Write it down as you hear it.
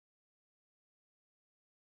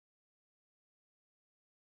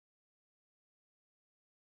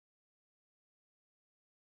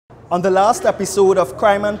On the last episode of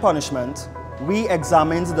Crime and Punishment, we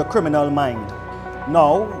examined the criminal mind.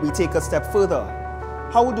 Now we take a step further.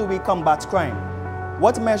 How do we combat crime?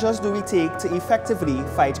 What measures do we take to effectively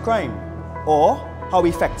fight crime? Or how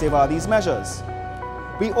effective are these measures?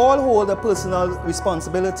 We all hold a personal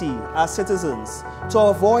responsibility as citizens to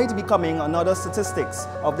avoid becoming another statistics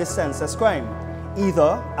of this senseless crime,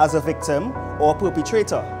 either as a victim or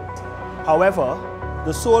perpetrator. However,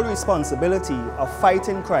 the sole responsibility of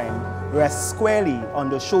fighting crime rests squarely on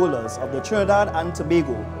the shoulders of the Trinidad and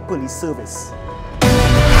Tobago Police Service.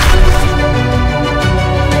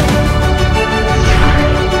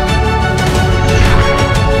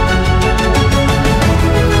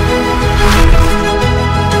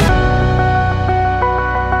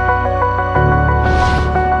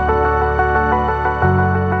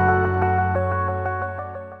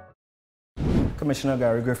 Commissioner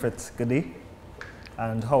Gary Griffith, good day.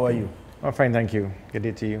 And how are you? Oh, fine, thank you. Good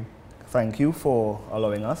day to you. Thank you for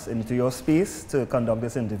allowing us into your space to conduct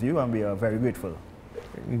this interview, and we are very grateful.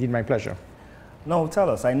 Indeed, my pleasure. Now tell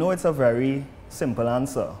us, I know it's a very simple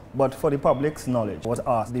answer, but for the public's knowledge, what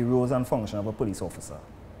are the roles and function of a police officer?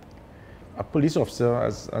 A police officer,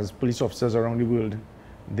 as police officers around the world,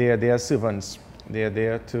 they are servants. They are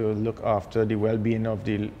there to look after the well-being of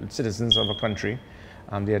the citizens of a country.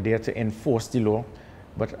 They are there to enforce the law.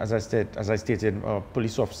 But as I stated, a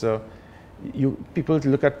police officer, people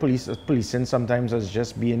look at policing sometimes as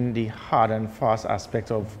just being the hard and fast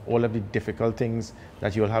aspect of all of the difficult things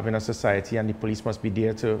that you'll have in a society, and the police must be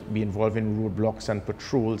there to be involved in roadblocks and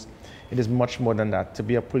patrols. It is much more than that. To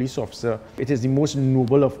be a police officer, it is the most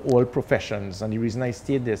noble of all professions, and the reason I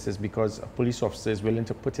state this is because a police officer is willing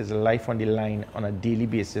to put his life on the line on a daily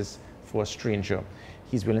basis for a stranger.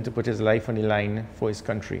 He's willing to put his life on the line for his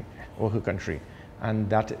country or her country. And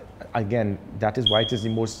that, again, that is why it is the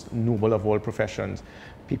most noble of all professions.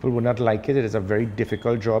 People would not like it. It is a very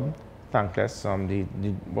difficult job, thankless,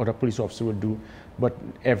 what a police officer would do. But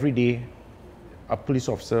every day, a police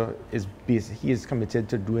officer he is committed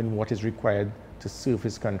to doing what is required to serve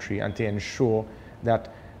his country and to ensure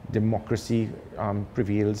that democracy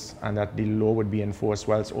prevails and that the law would be enforced,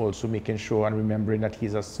 whilst also making sure and remembering that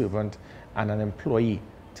he's a servant and an employee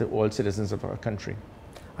to all citizens of our country.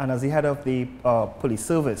 And as the head of the police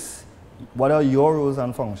service, what are your roles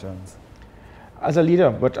and functions? As a leader,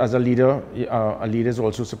 a leader is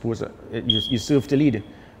also supposed you serve to lead.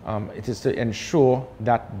 It is to ensure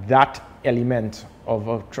that that element of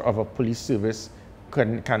a police service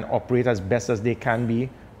can operate as best as they can be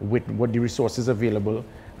with what the resources available,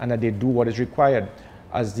 and that they do what is required.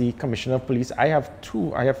 As the Commissioner of Police, I have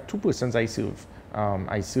two persons I serve.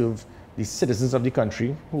 I serve the citizens of the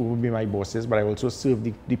country, who will be my bosses, but I also serve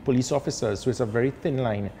the police officers, so it's a very thin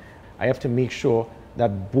line. I have to make sure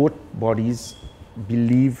that both bodies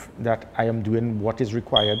believe that I am doing what is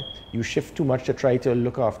required. You shift too much to try to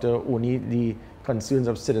look after only the concerns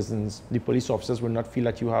of citizens. The police officers will not feel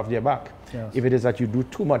that you have their back. Yes. If it is that you do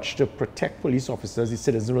too much to protect police officers, the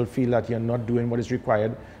citizens will feel that you're not doing what is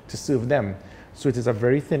required to serve them. So it is a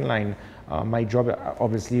very thin line. My job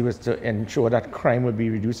obviously was to ensure that crime will be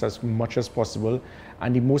reduced as much as possible,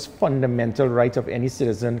 and the most fundamental right of any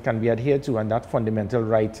citizen can be adhered to, and that fundamental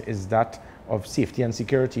right is that of safety and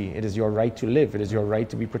security. It is your right to live. It is your right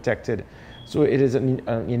to be protected. So it is an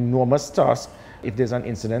enormous task. If there's an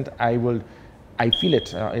incident, I feel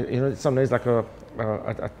it. It's sometimes like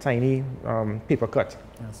a tiny paper cut.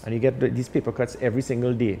 Yes. And you get these paper cuts every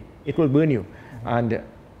single day. It will burn you. Mm-hmm. And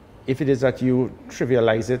if it is that you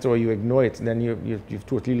trivialize it or you ignore it, then you've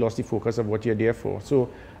totally lost the focus of what you're there for. So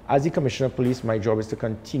as the Commissioner of Police, my job is to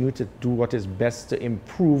continue to do what is best to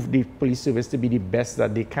improve the police service to be the best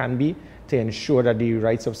that they can be, to ensure that the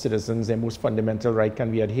rights of citizens, their most fundamental right,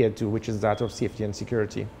 can be adhered to, which is that of safety and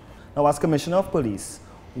security. Now, as Commissioner of Police,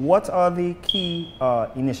 what are the key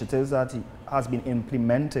initiatives that has been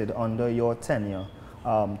implemented under your tenure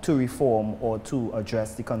to reform or to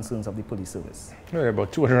address the concerns of the police service?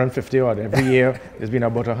 About 250 odd. Every year there's been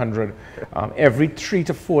about 100. Every 3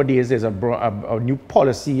 to 4 days there's a new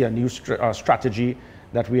policy, a new strategy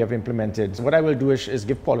that we have implemented. So what I will do is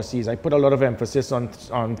give policies. I put a lot of emphasis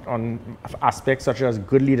on aspects such as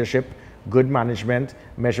good leadership, good management,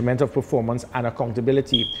 measurement of performance, and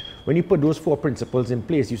accountability. When you put those 4 principles in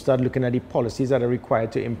place, you start looking at the policies that are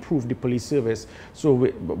required to improve the police service. So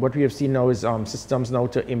what we have seen now is systems now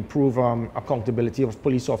to improve accountability of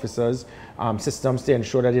police officers, systems to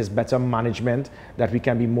ensure that there's better management, that we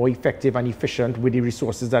can be more effective and efficient with the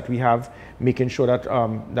resources that we have, making sure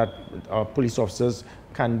that police officers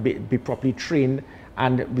can be properly trained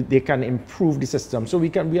and they can improve the system. So we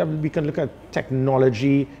can look at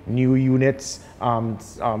technology, new units,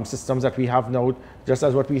 systems that we have now, just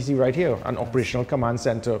as what we see right here, an operational command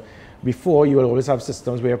center. Before, you will always have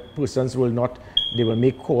systems where persons will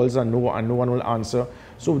make calls and no one will answer.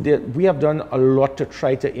 So we have done a lot to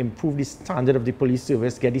try to improve the standard of the police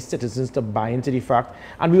service, get the citizens to buy into the fact,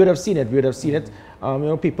 and we would have seen it.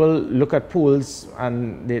 People look at polls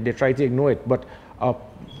and they try to ignore it, but a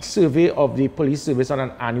survey of the police service on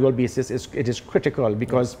an annual basis is critical,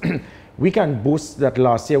 because we can boast that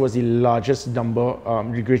last year was the largest number,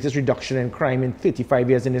 the greatest reduction in crime in 35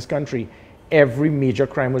 years in this country. Every major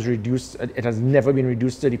crime was reduced. It has never been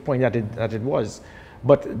reduced to the point that it was.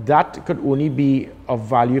 But that could only be of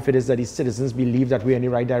value if it is that the citizens believe that we're in the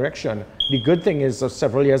right direction. The good thing is,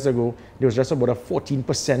 several years ago, there was just about a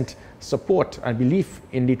 14% support and belief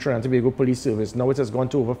in the Trinidad and Tobago Police Service. Now it has gone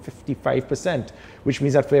to over 55%, which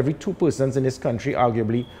means that for every 2 persons in this country,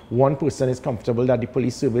 arguably, 1 person is comfortable that the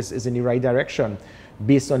police service is in the right direction,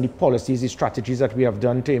 based on the policies, the strategies that we have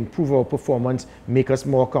done to improve our performance, make us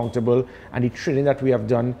more accountable, and the training that we have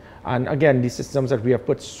done. And again, the systems that we have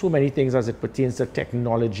put, so many things as it pertains to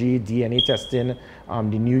technology, DNA testing, the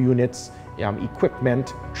new units,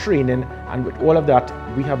 equipment, training, and with all of that,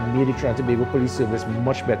 we have made the Trinidad and Tobago Police Service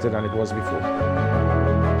much better than it was before.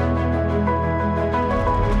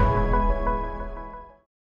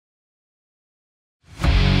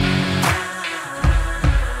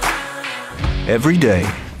 Every day,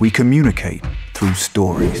 we communicate through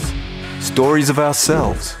stories. Stories of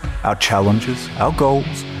ourselves, our challenges, our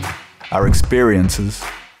goals, our experiences,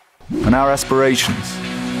 and our aspirations.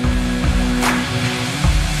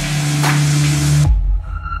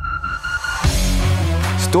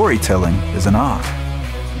 Storytelling is an art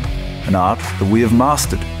that we have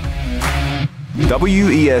mastered.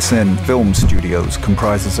 WESN Film Studios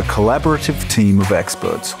comprises a collaborative team of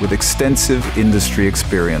experts with extensive industry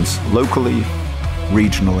experience locally,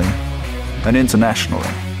 regionally, and internationally.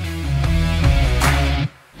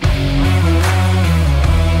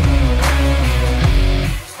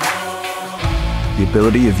 The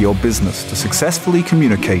ability of your business to successfully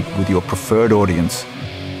communicate with your preferred audience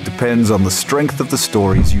depends on the strength of the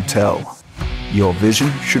stories you tell. Your vision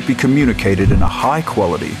should be communicated in a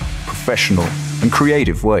high-quality, professional, and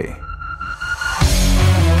creative way.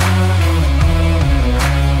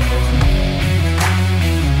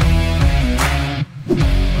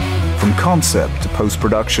 From concept to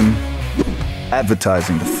post-production,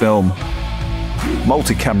 advertising to film,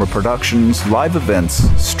 multi-camera productions, live events,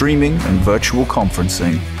 streaming, and virtual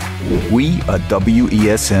conferencing, we are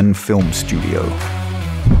WESN Film Studio.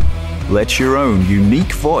 Let your own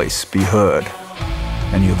unique voice be heard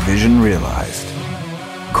and your vision realized.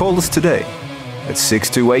 Call us today at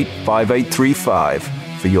 628-5835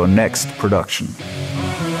 for your next production.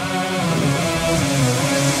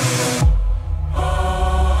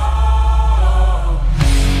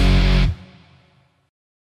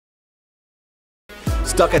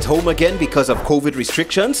 Stuck at home again because of COVID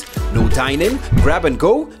restrictions? No dining, grab and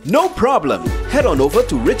go? No problem! Head on over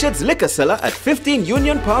to Richard's Liquor Cellar at 15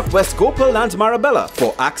 Union Park, West Gopal Lands, Marabella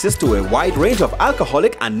for access to a wide range of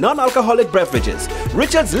alcoholic and non-alcoholic beverages.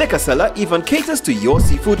 Richard's Liquor Cellar even caters to your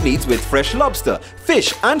seafood needs with fresh lobster,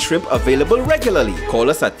 fish and shrimp available regularly. Call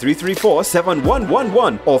us at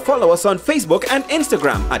 334-7111 or follow us on Facebook and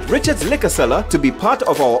Instagram at Richard's Liquor Cellar to be part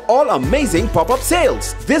of our all-amazing pop-up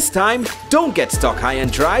sales. This time, don't get stuck high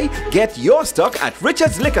and dry, get your stock at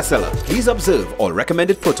Richard's Liquor Cellar. Please observe all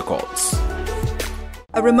recommended protocols.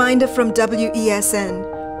 A reminder from WESN.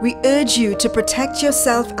 We urge you to protect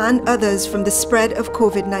yourself and others from the spread of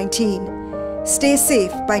COVID-19. Stay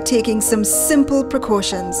safe by taking some simple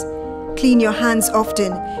precautions. Clean your hands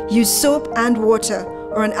often, use soap and water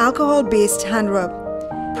or an alcohol-based hand rub.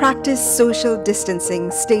 Practice social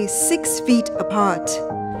distancing, stay 6 feet apart.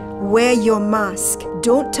 Wear your mask.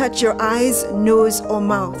 Don't touch your eyes, nose or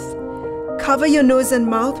mouth. Cover your nose and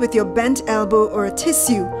mouth with your bent elbow or a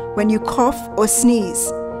tissue when you cough or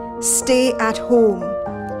sneeze. Stay at home.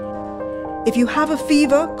 If you have a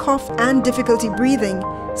fever, cough and difficulty breathing,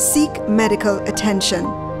 seek medical attention.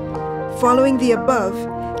 Following the above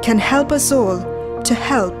can help us all to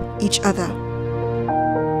help each other.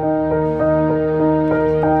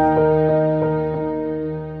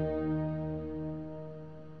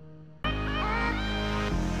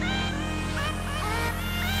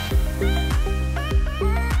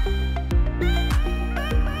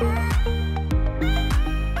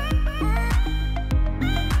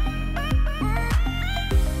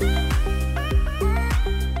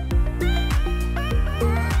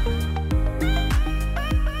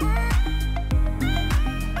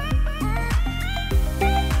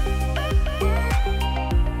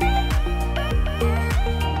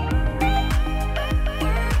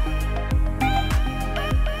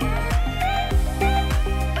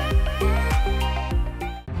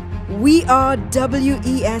 We are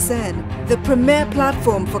WESN, the premier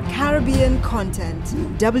platform for Caribbean content.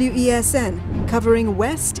 WESN, covering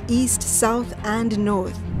West, East, South, and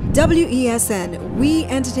North. WESN, We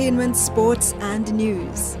Entertainment, Sports, and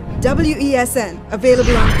News. WESN,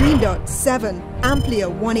 available on Greendot 7, Amplia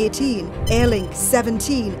 118, Airlink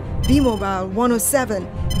 17, bmobile 107,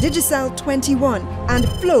 Digicel 21, and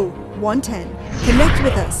Flow 110. Connect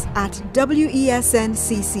with us at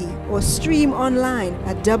WESNCC or stream online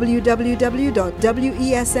at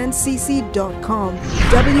www.wesncc.com.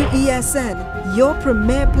 WESN, your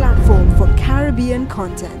premier platform for Caribbean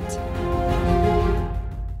content.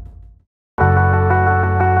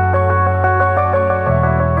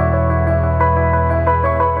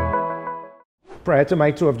 Prior to my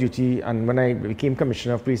tour of duty and when I became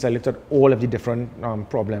Commissioner of Police, I looked at all of the different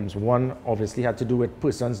problems. One obviously had to do with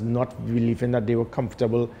persons not believing that they were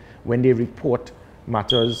comfortable when they report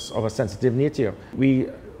matters of a sensitive nature. We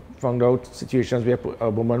found out situations where a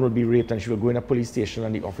woman will be raped and she will go in a police station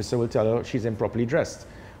and the officer will tell her she's improperly dressed.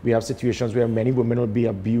 We have situations where many women will be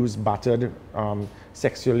abused, battered,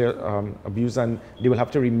 sexually abused, and they will have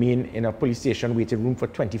to remain in a police station waiting room for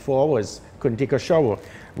 24 hours, couldn't take a shower.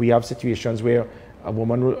 We have situations where a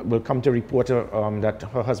woman will come to report that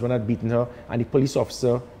her husband had beaten her, and the police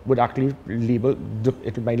officer would actually label,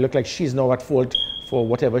 it might look like she's now at fault for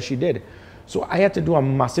whatever she did. So I had to do a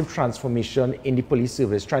massive transformation in the police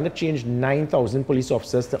service, trying to change 9,000 police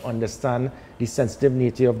officers to understand the sensitive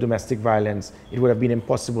nature of domestic violence. It would have been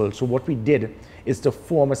impossible. So what we did is to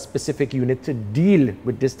form a specific unit to deal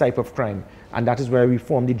with this type of crime. And that is where we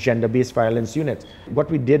formed the gender-based violence unit.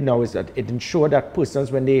 What we did now is that it ensured that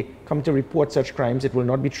persons, when they come to report such crimes, it will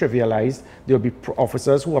not be trivialized. There will be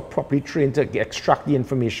officers who are properly trained to extract the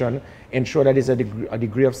information, ensure that there's a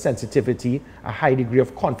degree of sensitivity, a high degree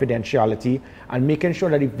of confidentiality, and making sure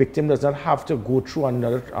that the victim does not have to go through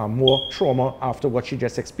another more trauma after what she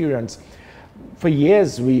just experienced. For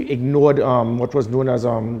years, we ignored what was known as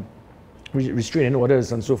restraining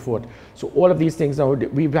orders and so forth. So all of these things now,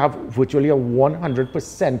 we have virtually a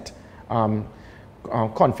 100%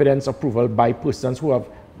 confidence approval by persons who have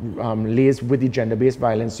liaised with the gender-based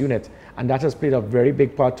violence unit. And that has played a very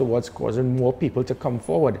big part towards causing more people to come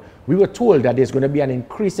forward. We were told that there's going to be an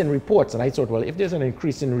increase in reports. And I thought, well, if there's an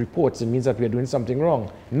increase in reports, it means that we're doing something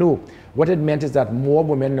wrong. No. What it meant is that more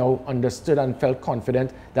women now understood and felt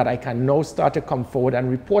confident that I can now start to come forward and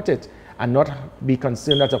report it, and not be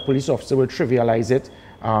concerned that a police officer will trivialize it,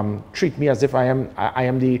 treat me as if I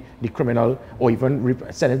am the criminal, or even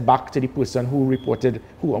send it back to the person who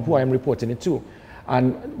I am reporting it to.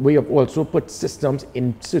 And we have also put systems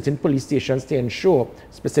in certain police stations to ensure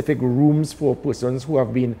specific rooms for persons who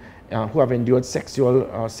have endured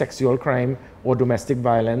sexual crime or domestic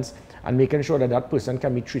violence, and making sure that that person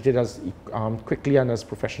can be treated as quickly and as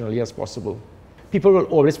professionally as possible. People will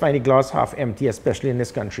always find the glass half empty, especially in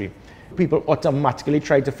this country. People automatically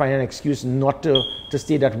try to find an excuse not to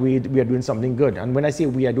say that we are doing something good. And when I say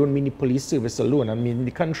we, I don't mean the police service alone, I mean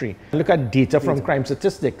the country. Look at data from crime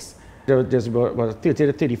statistics. There's about a 30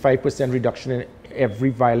 to 35% reduction in every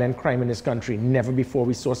violent crime in this country. Never before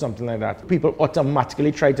we saw something like that. People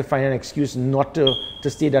automatically try to find an excuse not to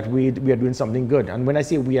say that we are doing something good. And when I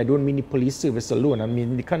say we, I don't mean the police service alone, I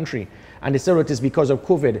mean the country. And they say it is because of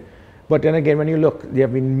COVID. But then again, when you look, there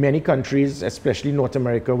have been many countries, especially North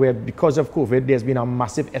America, where because of COVID, there's been a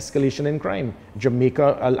massive escalation in crime.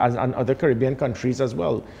 Jamaica and other Caribbean countries as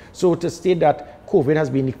well. So to state that COVID has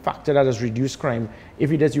been the factor that has reduced crime,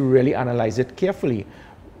 if it is, you really analyze it carefully.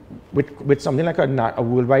 With something like a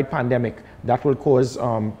worldwide pandemic, that will cause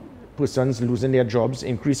persons losing their jobs,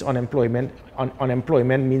 increase unemployment.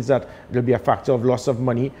 Unemployment means that there'll be a factor of loss of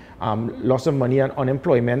money. Loss of money and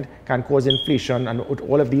unemployment can cause inflation, and with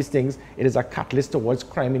all of these things, it is a catalyst towards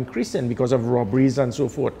crime increasing because of robberies and so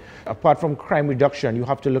forth. Apart from crime reduction, you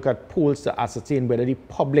have to look at polls to ascertain whether the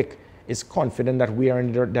public is confident that we are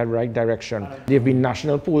in the right direction. There have been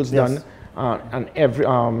national polls done, and every,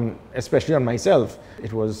 especially on myself,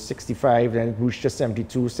 it was 65, then it reached to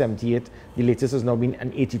 72, 78. The latest has now been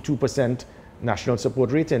an 82% national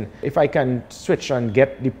support rating. If I can switch and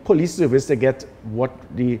get the police service to get what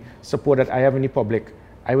the support that I have in the public,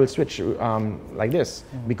 I will switch like this,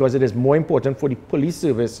 because it is more important for the police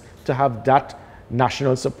service to have that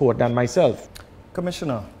national support than myself.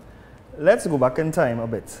 Commissioner, let's go back in time a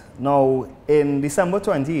bit. Now, in December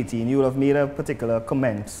 2018, you will have made a particular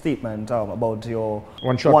statement about your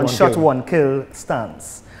one shot, one kill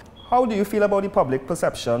stance. How do you feel about the public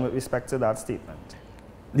perception with respect to that statement?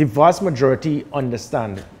 The vast majority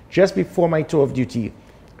understand. Just before my tour of duty,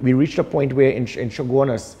 we reached a point where in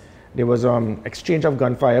Shogunas, there was exchange of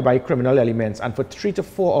gunfire by criminal elements, and for 3 to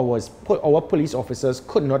 4 hours, our police officers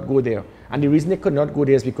could not go there. And the reason they could not go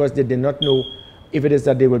there is because they did not know if it is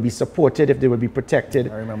that they will be supported, if they will be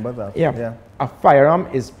protected. I remember that. Yeah. A firearm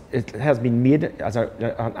has been made as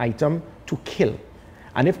an item to kill.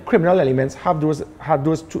 And if criminal elements have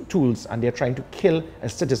those tools and they're trying to kill a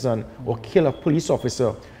citizen or kill a police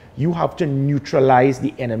officer, you have to neutralize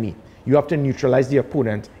the enemy. You have to neutralize the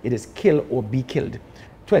opponent. It is kill or be killed.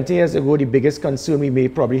 20 years ago, the biggest concern we may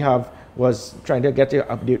probably have was trying to get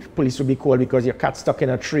the police to be called because your cat's stuck in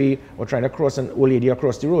a tree or trying to cross an old lady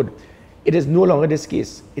across the road. It is no longer this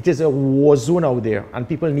case. It is a war zone out there, and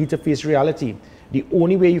people need to face reality. The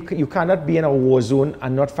only way you cannot be in a war zone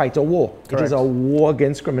and not fight a war. Correct. It is a war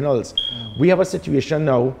against criminals. We have a situation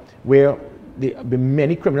now where the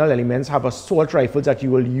many criminal elements have assault rifles that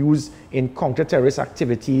you will use in counter-terrorist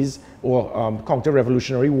activities or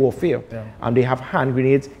counter-revolutionary warfare. Yeah. And they have hand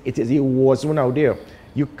grenades. It is a war zone out there.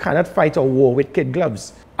 You cannot fight a war with kid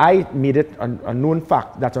gloves. I made it a known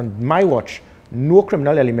fact that on my watch, no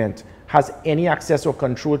criminal element has any access or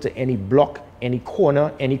control to any block, any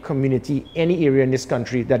corner, any community, any area in this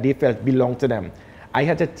country that they felt belonged to them. I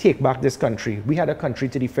had to take back this country. We had a country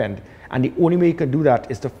to defend. And the only way you can do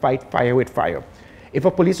that is to fight fire with fire. If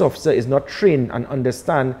a police officer is not trained and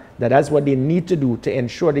understand that that's what they need to do to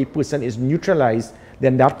ensure the person is neutralized,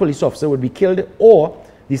 then that police officer would be killed, or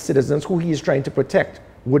the citizens who he is trying to protect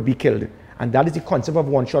would be killed. And that is the concept of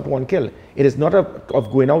one shot, one kill. It is not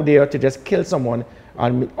of going out there to just kill someone.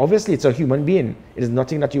 And obviously it's a human being. It is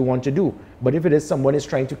nothing that you want to do. But if it is someone is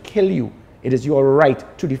trying to kill you, it is your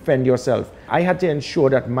right to defend yourself. I had to ensure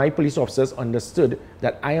that my police officers understood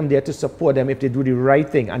that I am there to support them if they do the right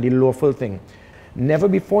thing and the lawful thing. Never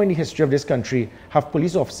before in the history of this country have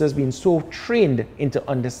police officers been so trained into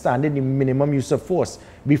understanding the minimum use of force.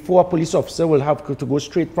 Before, a police officer will have to go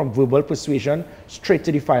straight from verbal persuasion straight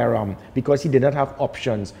to the firearm because he did not have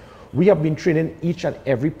options. We have been training each and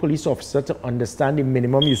every police officer to understand the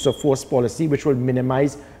minimum use of force policy, which will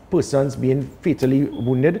minimize persons being fatally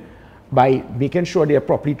wounded by making sure they are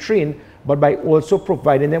properly trained, but by also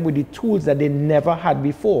providing them with the tools that they never had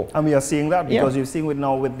before. And we are seeing that because you've seen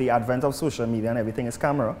now with the advent of social media and everything is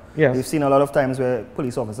camera. Yes. We've seen a lot of times where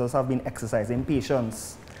police officers have been exercising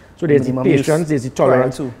patience. So there's the patience, there's the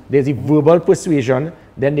tolerance, there's the verbal persuasion,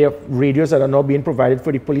 then there are radios that are now being provided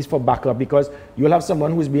for the police for backup, because you'll have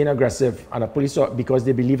someone who's being aggressive and a police because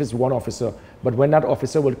they believe it's one officer, but when that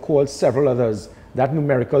officer will call several others, that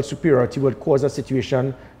numerical superiority will cause a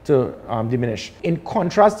situation to diminish. In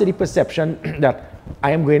contrast to the perception that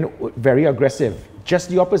I am going very aggressive, just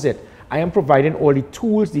the opposite. I am providing all the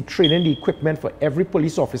tools, the training, the equipment for every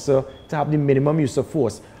police officer to have the minimum use of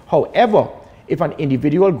force. However, if an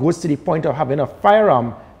individual goes to the point of having a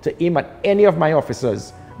firearm to aim at any of my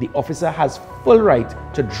officers, the officer has full right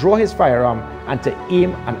to draw his firearm and to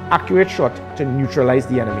aim an accurate shot to neutralize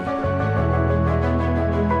the enemy.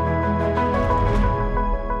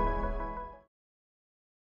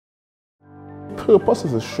 The purpose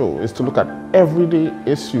of the show is to look at everyday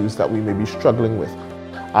issues that we may be struggling with.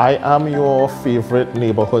 I am your favorite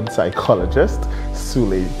neighborhood psychologist,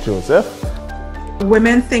 Sule Joseph.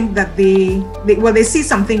 Women think that they see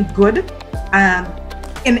something good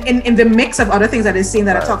in the mix of other things that they're seeing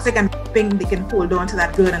that are toxic, and think they can hold on to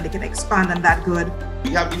that good and they can expand on that good.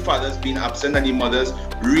 We have the fathers being absent and the mothers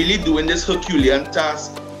really doing this Herculean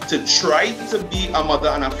task to try to be a mother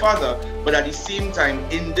and a father, but at the same time,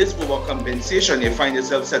 in this overcompensation, you find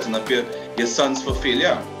yourself setting up your sons for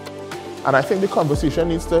failure. And I think the conversation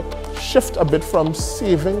needs to shift a bit from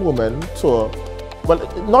saving women to,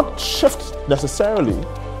 well, not shift necessarily,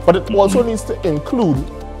 but it also needs to include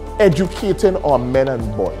educating our men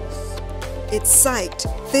and boys. It's Psyched,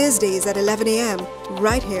 Thursdays at 11 a.m.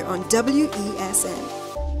 right here on WESN.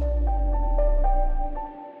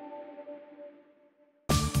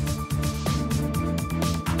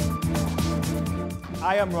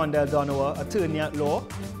 I am Rondell, Donawa, attorney at law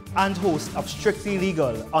and host of Strictly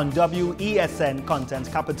Legal on WESN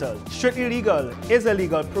Content Capital. Strictly Legal is a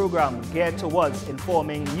legal program geared towards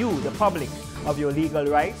informing you, the public, of your legal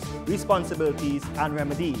rights, responsibilities, and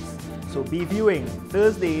remedies. So be viewing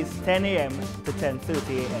Thursdays 10 a.m. to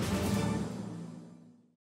 10:30 a.m.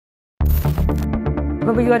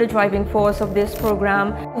 Remember, you are the driving force of this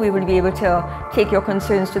program. We will be able to take your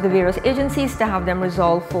concerns to the various agencies to have them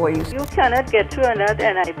resolved for you. You cannot get through on that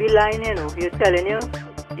NIB line, you know. You're telling you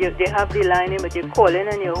they have the line in, but you're calling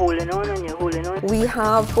and you're holding on and you're holding on. We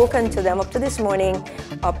have spoken to them up to this morning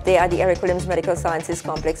up there at the Eric Williams Medical Sciences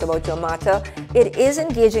Complex about your matter. It is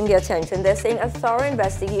engaging their attention. They're saying a thorough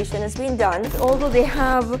investigation has been done. Although they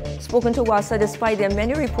have spoken to WASA, despite their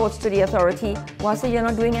many reports to the authority, WASA, you're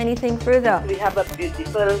not doing anything further. We have a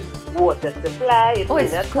beautiful water supply.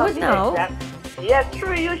 It's good now. Yes,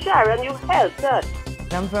 through you, Sharon, you helped us.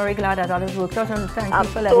 I'm very glad that has worked out, and thank you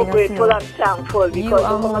for letting us know. I'm so grateful and thankful because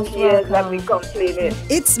of how many years that we complaining.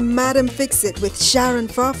 It's Madam Fix It with Sharon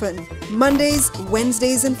Farfan. Mondays,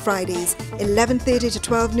 Wednesdays and Fridays, 11:30 to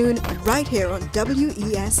 12 noon, right here on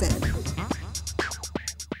WESN.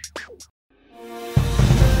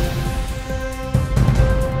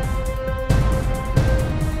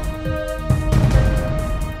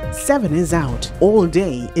 Seven is out, all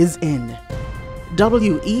day is in.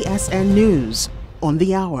 WESN News on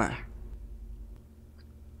the hour.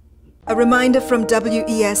 A reminder from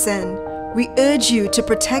WESN. We urge you to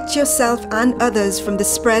protect yourself and others from the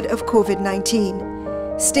spread of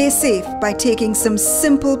COVID-19. Stay safe by taking some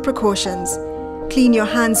simple precautions. Clean your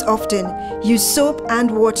hands often. Use soap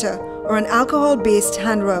and water or an alcohol-based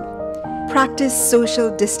hand rub. Practice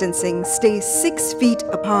social distancing. Stay 6 feet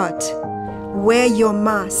apart. Wear your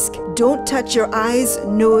mask. Don't touch your eyes,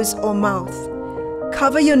 nose or mouth.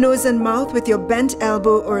 Cover your nose and mouth with your bent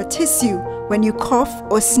elbow or a tissue when you cough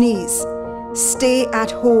or sneeze. Stay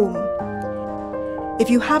at home. If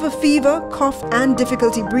you have a fever, cough and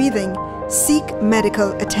difficulty breathing, seek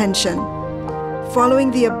medical attention.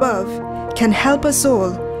 Following the above can help us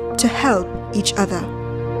all to help each other.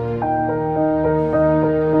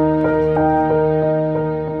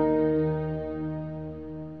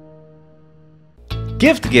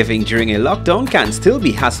 Gift giving during a lockdown can still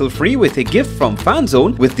be hassle-free with a gift from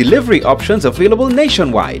FanZone with delivery options available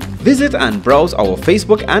nationwide. Visit and browse our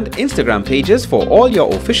Facebook and Instagram pages for all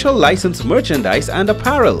your official licensed merchandise and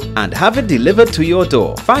apparel and have it delivered to your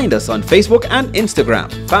door. Find us on Facebook and Instagram.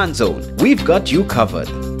 FanZone, we've got you covered.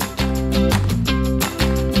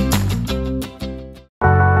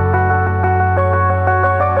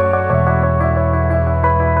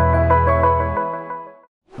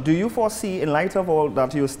 Do you foresee, in light of all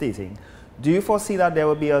that you're stating, do you foresee that there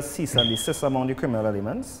will be a cease and desist among the criminal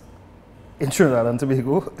elements in Trinidad and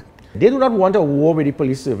Tobago? They do not want a war with the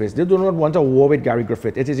police service. They do not want a war with Gary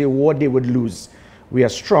Griffith. It is a war they would lose. We are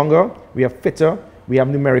stronger, we are fitter, we have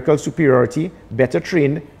numerical superiority, better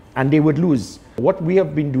trained, and they would lose. What we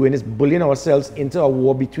have been doing is bullying ourselves into a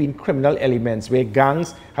war between criminal elements where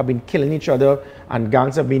gangs have been killing each other and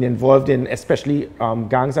gangs have been involved in, especially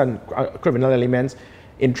gangs and criminal elements,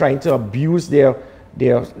 in trying to abuse their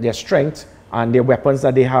strength and their weapons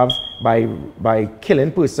that they have by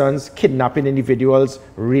killing persons, kidnapping individuals,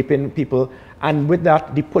 raping people. And with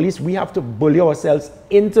that, the police, we have to bully ourselves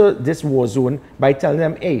into this war zone by telling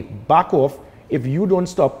them, hey, back off. If you don't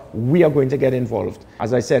stop, we are going to get involved.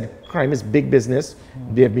 As I said, crime is big business.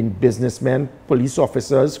 There have been businessmen, police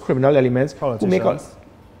officers, criminal elements who make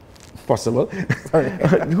possible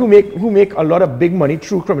who make a lot of big money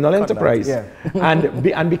through criminal enterprise. Yeah.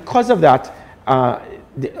 and because of that,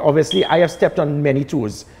 obviously I have stepped on many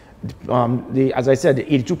toes. As I said,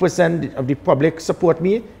 82% of the public support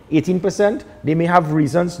me. 18%, they may have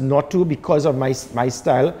reasons not to because of my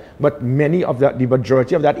style, but many of the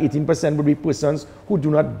majority of that 18% would be persons who do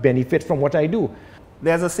not benefit from what I do.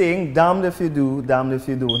 There's a saying, damned if you do, damned if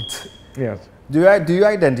you don't. Yes. Do you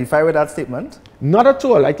identify with that statement? Not at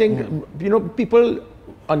all. I think, people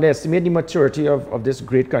underestimate the maturity of this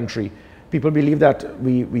great country. People believe that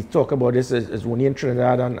we talk about this as only in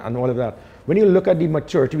Trinidad and all of that. When you look at the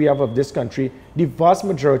maturity we have of this country, the vast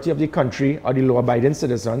majority of the country are the law-abiding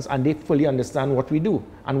citizens, and they fully understand what we do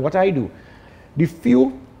and what I do. The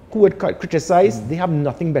few who would criticize, they have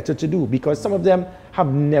nothing better to do because some of them have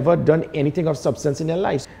never done anything of substance in their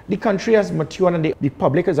lives. The country has matured and the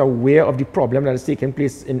public is aware of the problem that is taking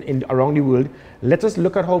place around the world. Let us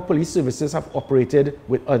look at how police services have operated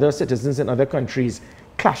with other citizens in other countries.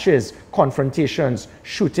 Clashes, confrontations,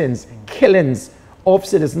 shootings, killings of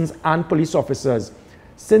citizens and police officers.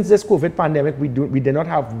 Since this COVID pandemic, we did not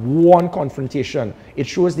have one confrontation. It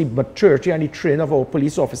shows the maturity and the training of our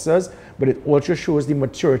police officers, but it also shows the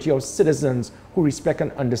maturity of citizens who respect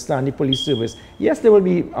and understand the police service. Yes, there will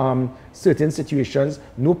be certain situations.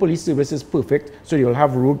 No police service is perfect, so you'll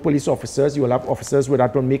have rogue police officers. You will have officers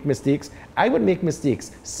that will make mistakes. I would make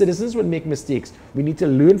mistakes. Citizens would make mistakes. We need to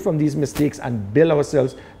learn from these mistakes and build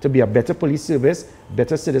ourselves to be a better police service,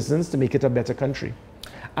 better citizens, to make it a better country.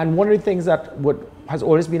 And one of the things that has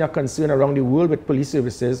always been a concern around the world with police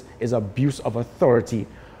services is abuse of authority.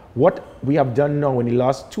 What we have done now in the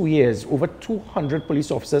last 2 years, over 200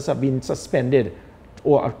 police officers have been suspended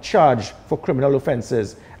or are charged for criminal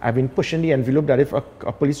offenses. I've been pushing the envelope that if a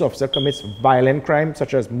police officer commits violent crime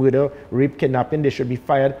such as murder, rape, kidnapping, they should be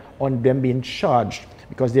fired on them being charged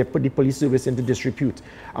because they have put the police service into disrepute.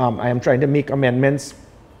 I am trying to make amendments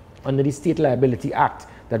under the State Liability Act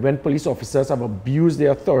that when police officers have abused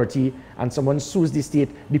their authority and someone sues the state,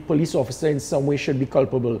 the police officer in some way should be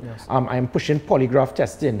culpable. Yes. I am pushing polygraph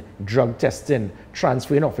testing, drug testing,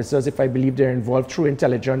 transferring officers if I believe they're involved through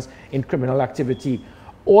intelligence in criminal activity.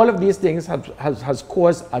 All of these things has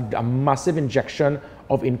caused a massive injection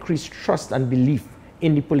of increased trust and belief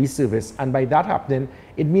in the police service. And by that happening,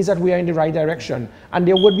 it means that we are in the right direction. And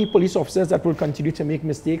there would be police officers that will continue to make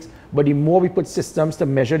mistakes, but the more we put systems to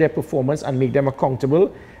measure their performance and make them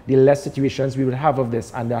accountable, the less situations we will have of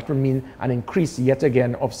this. And that will mean an increase yet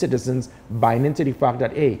again of citizens buying into the fact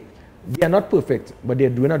that, hey, they are not perfect, but they're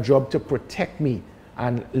doing a job to protect me,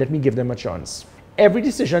 and let me give them a chance. Every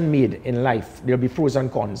decision made in life, there'll be pros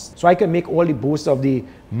and cons. So I can make all the boasts of the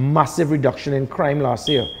massive reduction in crime last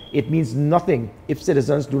year. It means nothing if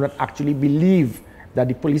citizens do not actually believe that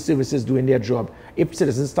the police service is doing their job. If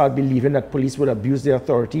citizens start believing that police will abuse their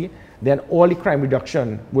authority, then all the crime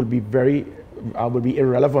reduction will be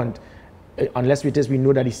irrelevant unless we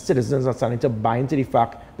know that the citizens are starting to buy into the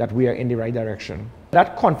fact that we are in the right direction.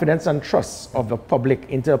 That confidence and trust of the public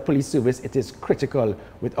into a police service, it is critical.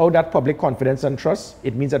 Without that public confidence and trust,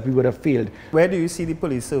 it means that we would have failed. Where do you see the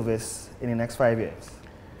police service in the next 5 years?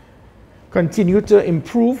 Continue to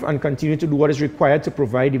improve and continue to do what is required to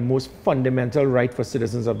provide the most fundamental right for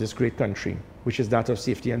citizens of this great country, which is that of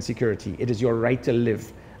safety and security. It is your right to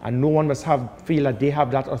live, and no one must feel that they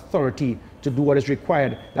have that authority to do what is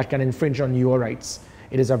required that can infringe on your rights.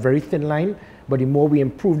 It is a very thin line, but the more we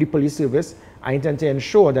improve the police service, I intend to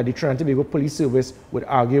ensure that the Trinidad and Tobago Police Service would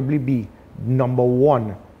arguably be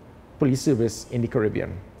 #1 police service in the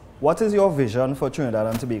Caribbean. What is your vision for Trinidad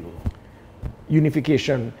and Tobago?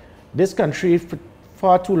 Unification. This country, for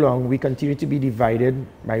far too long, we continue to be divided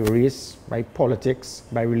by race, by politics,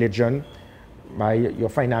 by religion, by your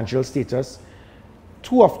financial status.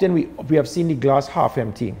 Too often we have seen the glass half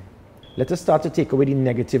empty. Let us start to take away the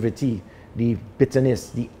negativity, the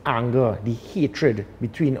bitterness, the anger, the hatred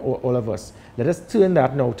between all of us. Let us turn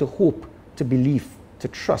that now to hope, to belief, to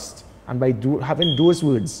trust. And by having those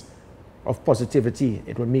words of positivity,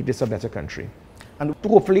 it will make this a better country. And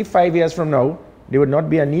hopefully 5 years from now, there would not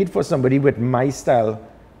be a need for somebody with my style,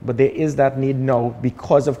 but there is that need now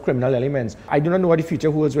because of criminal elements. I do not know what the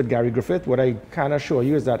future holds with Gary Griffith. What I can assure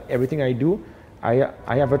you is that everything I do, I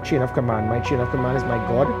have a chain of command. My chain of command is my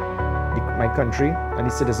God, my country, and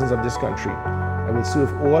the citizens of this country. I will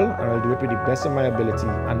serve all, and I will do it with the best of my ability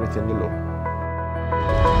and within the law.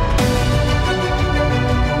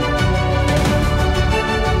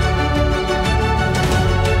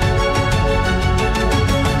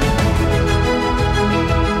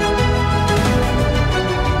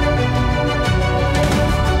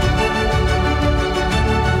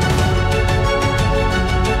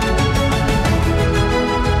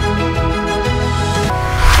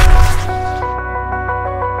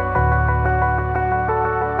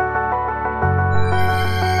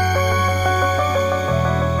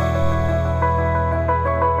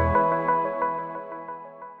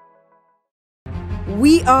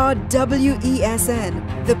 We are WESN,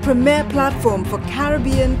 the premier platform for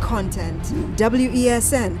Caribbean content.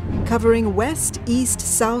 WESN, covering West, East,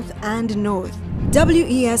 South, and North.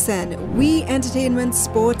 WESN, we entertainment,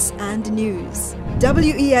 sports, and news.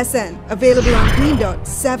 WESN, available on Greendot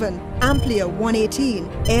 7, Amplia 118,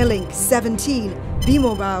 Airlink 17,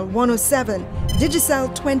 bmobile 107, Digicel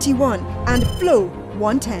 21, and Flow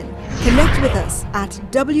 110. Connect with us at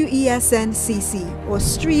WESNCC or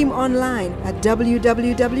stream online at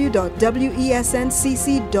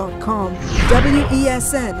www.wesncc.com.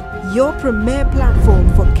 WESN, your premier platform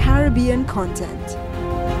for Caribbean content.